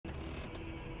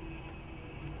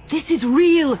This is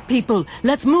real, people.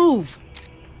 Let's move.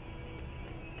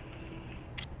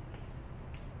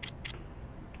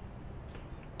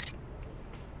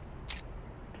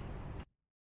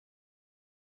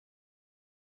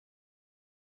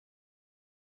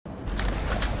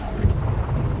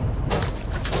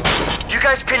 You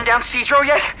guys pinned down Cedro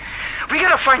yet? We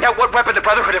gotta find out what weapon the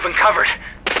Brotherhood have uncovered.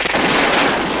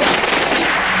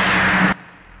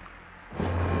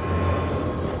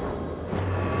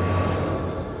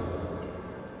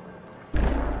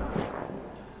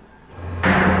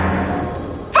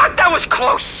 Fuck, that was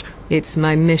close! It's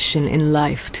my mission in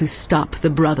life to stop the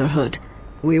Brotherhood.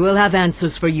 We will have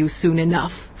answers for you soon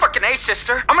enough. Fucking A,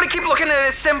 sister. I'm gonna keep looking at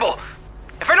this symbol.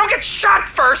 If I don't get shot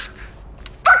first,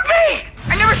 fuck me!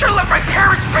 I never should've left my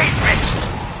parents' basement!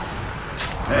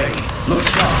 Hey, look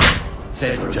sharp.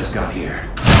 Cedro just got here.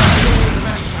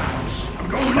 I'm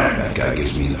going in. That guy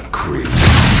gives me the creeps.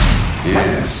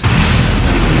 Yes,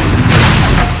 something isn't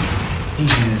nice. He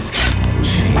has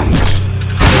changed.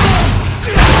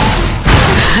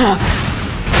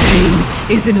 Pain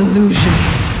is an illusion.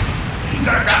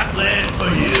 I got land for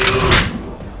you.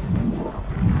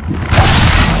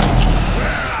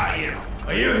 Where are you?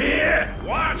 Are you here?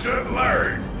 Watch and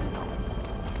learn.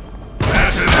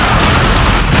 That's enough.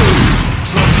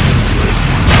 Trust me into it.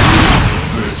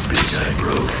 First bitch I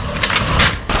broke.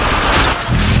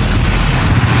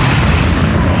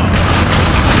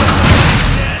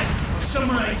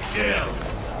 Someone I killed.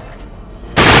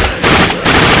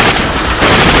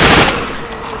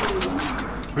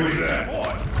 Who's that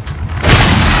boy?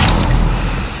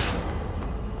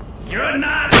 You're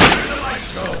not. Where's the light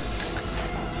go?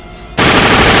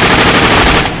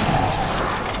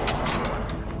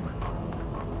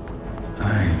 I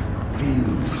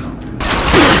feel something.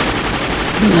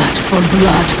 Blood for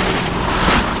blood.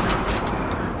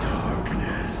 The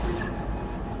darkness.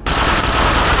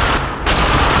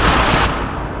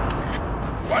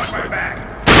 Watch my back.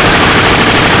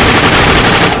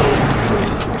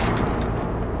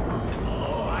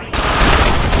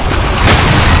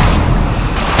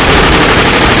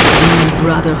 You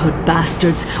Brotherhood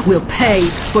bastards will pay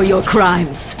for your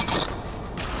crimes.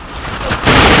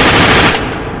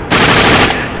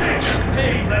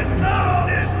 Hey, let all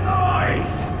this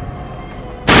noise.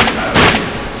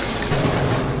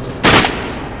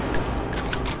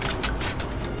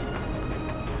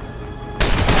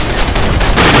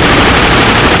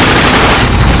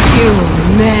 You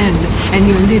men and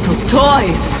your little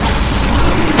toys.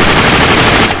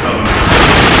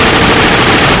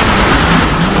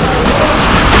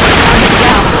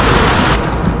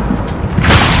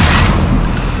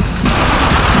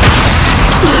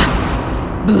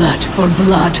 Blood for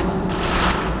blood.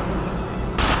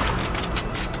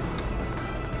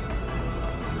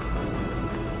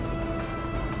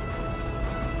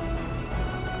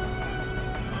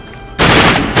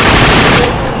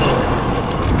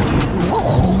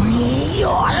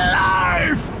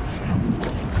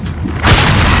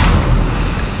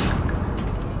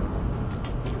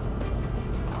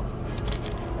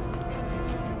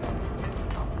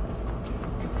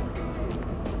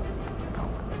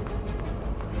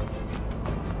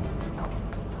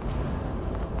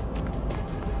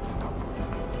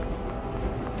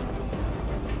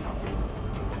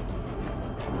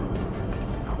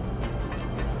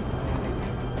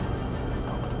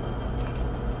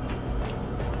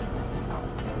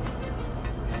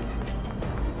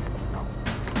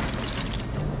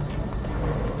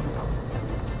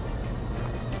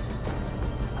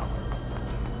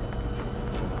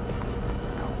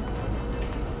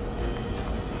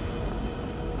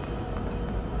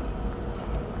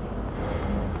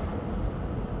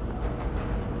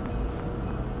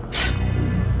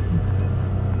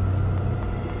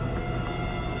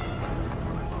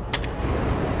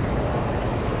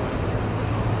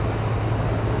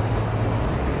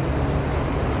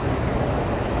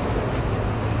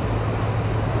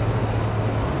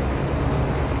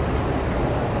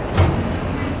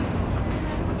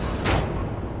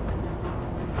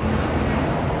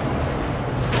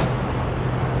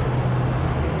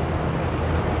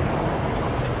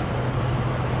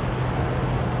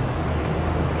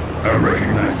 I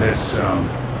recognize that sound.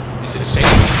 Is it safe?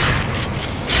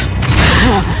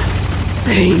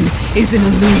 Pain is an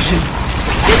illusion.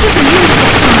 This is a new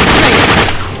section of training.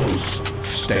 Close.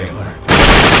 Stay alert.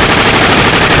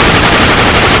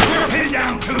 We're pinned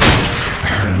down too.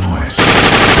 Paranoia.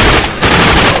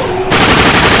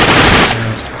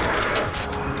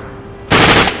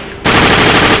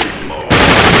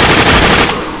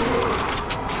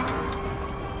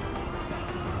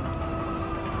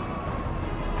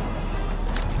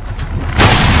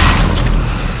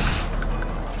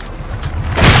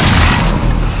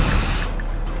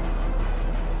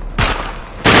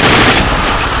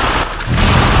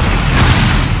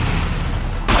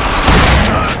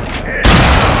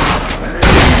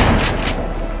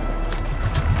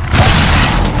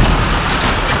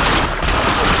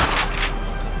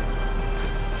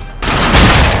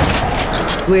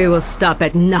 We will stop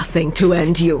at nothing to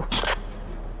end you.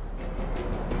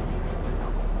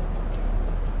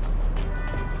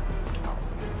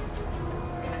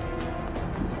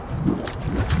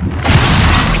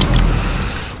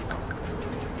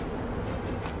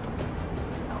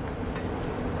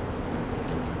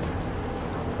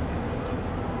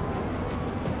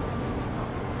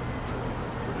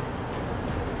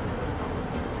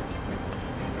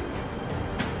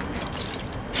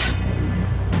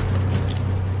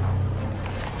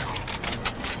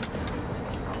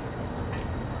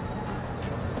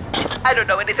 I don't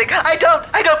know anything. I don't.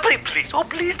 Please, oh,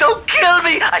 please don't kill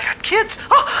me. I got kids.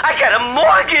 Oh, I got a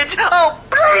mortgage. Oh,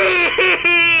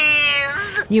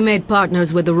 please. You made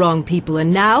partners with the wrong people,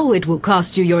 and now it will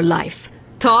cost you your life.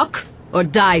 Talk, or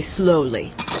die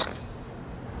slowly.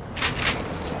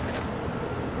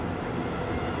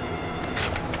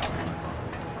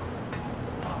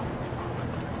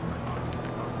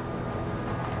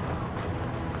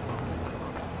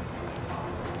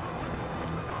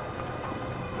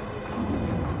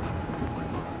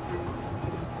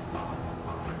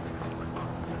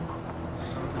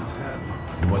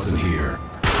 It wasn't here.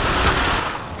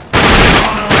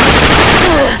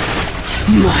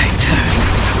 My turn.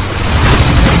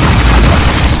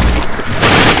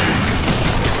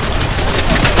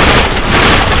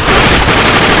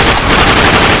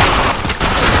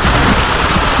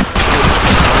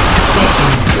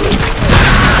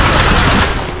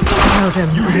 Tell them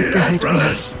You I hear that, died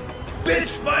brothers? Bitch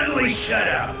finally shut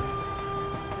up.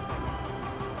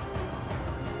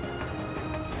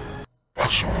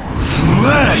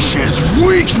 Flesh is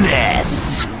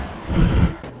weakness.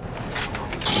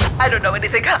 I don't know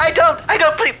anything. I don't.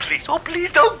 Please, oh,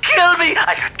 please don't kill me.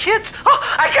 I got kids. Oh,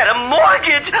 I got a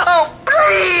mortgage. Oh,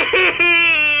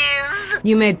 please.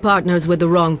 You made partners with the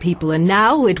wrong people, and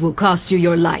now it will cost you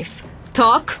your life.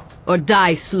 Talk, or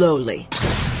die slowly.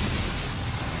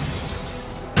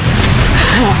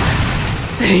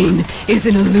 Pain is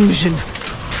an illusion.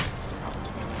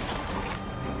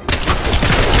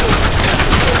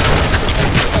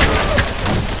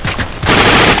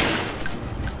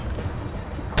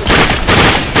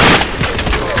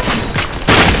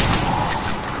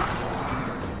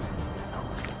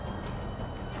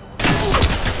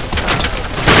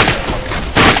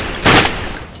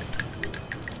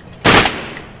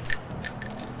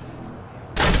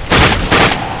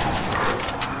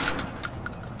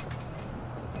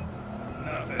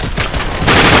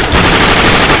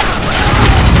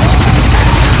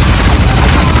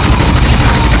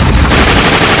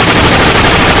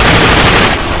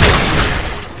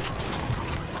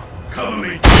 Cover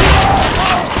me.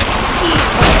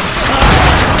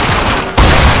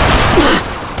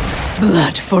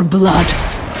 Blood for blood.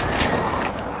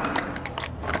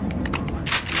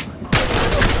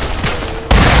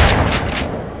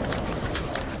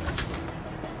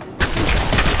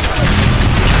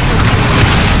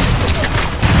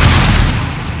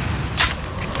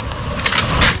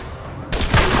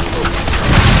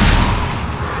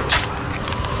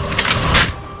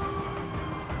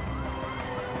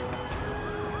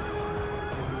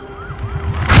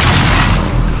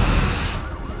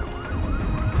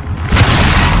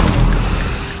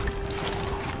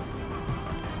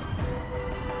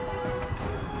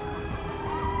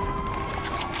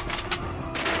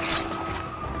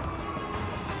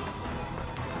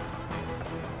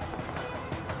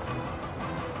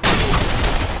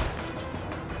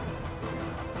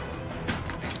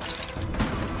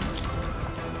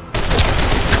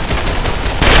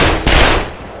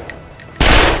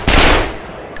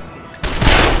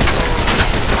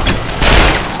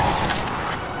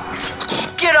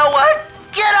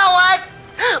 You know what?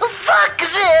 Fuck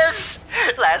this!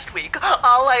 Last week,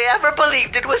 all I ever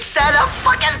believed in was Santa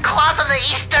fucking Claus and the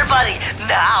Easter Bunny.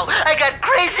 Now, I got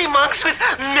crazy monks with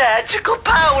magical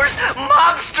powers,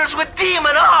 mobsters with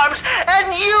demon arms,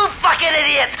 and you fucking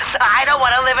idiots! I don't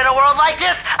want to live in a world like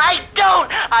this! I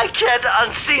don't! I can't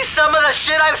unsee some of the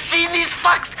shit I've seen these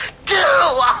fucks do!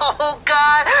 Oh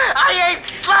god, I ain't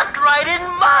slept right in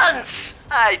months!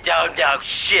 I don't know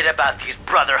shit about these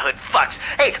Brotherhood fucks.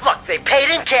 Hey, look, they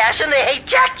paid in cash and they hate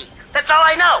Jackie. That's all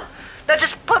I know. Now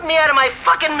just put me out of my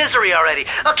fucking misery already.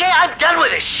 Okay, I'm done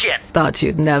with this shit. Thought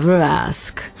you'd never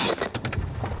ask.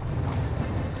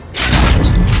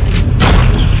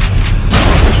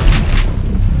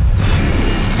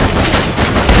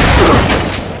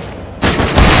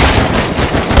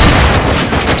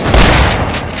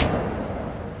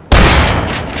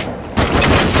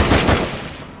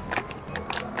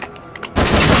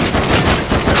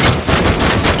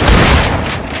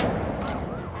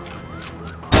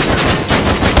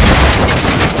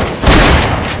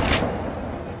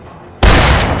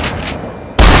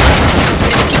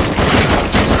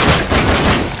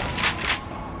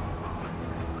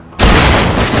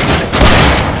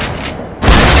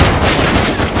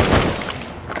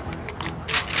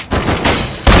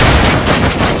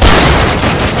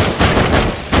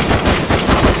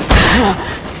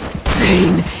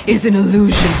 pain is an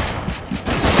illusion.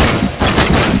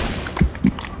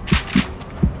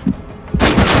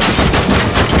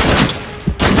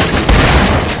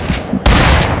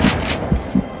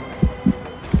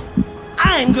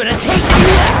 I'm gonna take you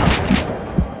out!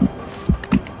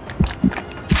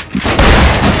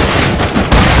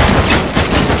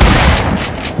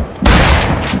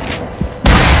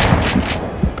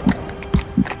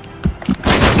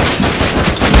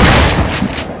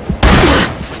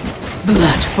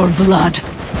 Blood for blood.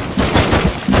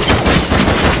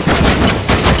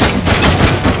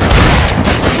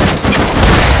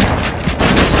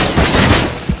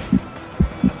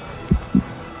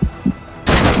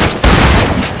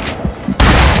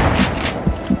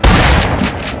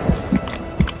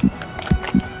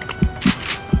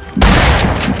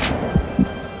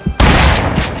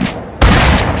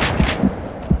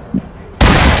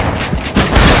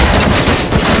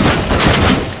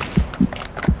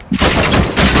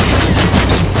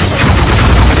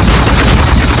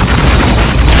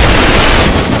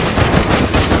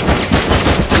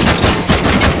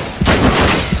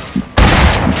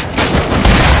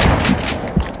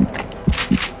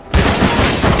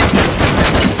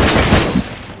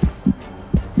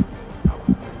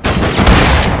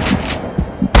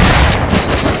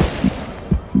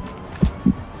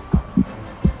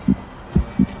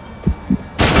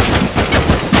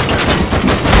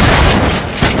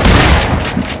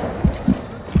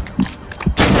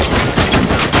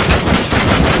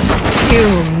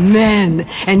 You men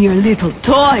and your little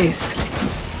toys!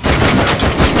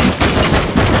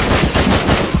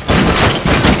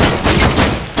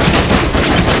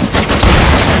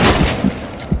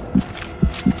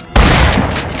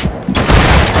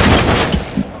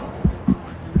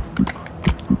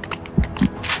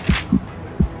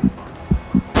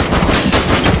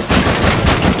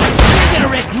 You're gonna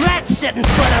regret setting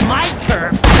foot on my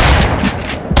turf!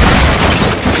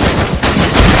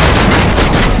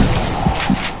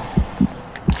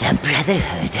 The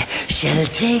Brotherhood shall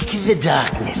take the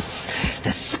darkness.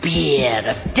 The Spear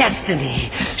of Destiny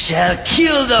shall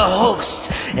kill the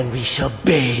host, and we shall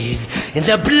bathe in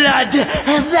the blood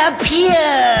of the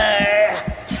pure!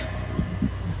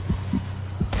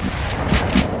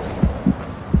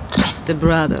 The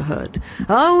Brotherhood,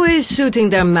 always shooting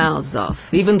their mouths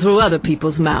off, even through other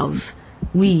people's mouths.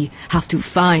 We have to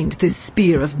find this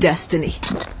Spear of Destiny.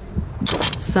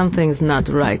 Something's not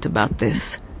right about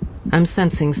this. I'm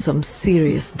sensing some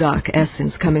serious dark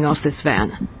essence coming off this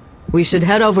van. We should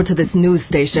head over to this news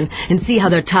station and see how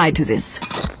they're tied to this.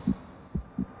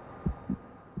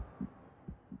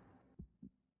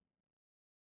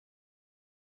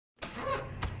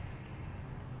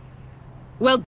 Well,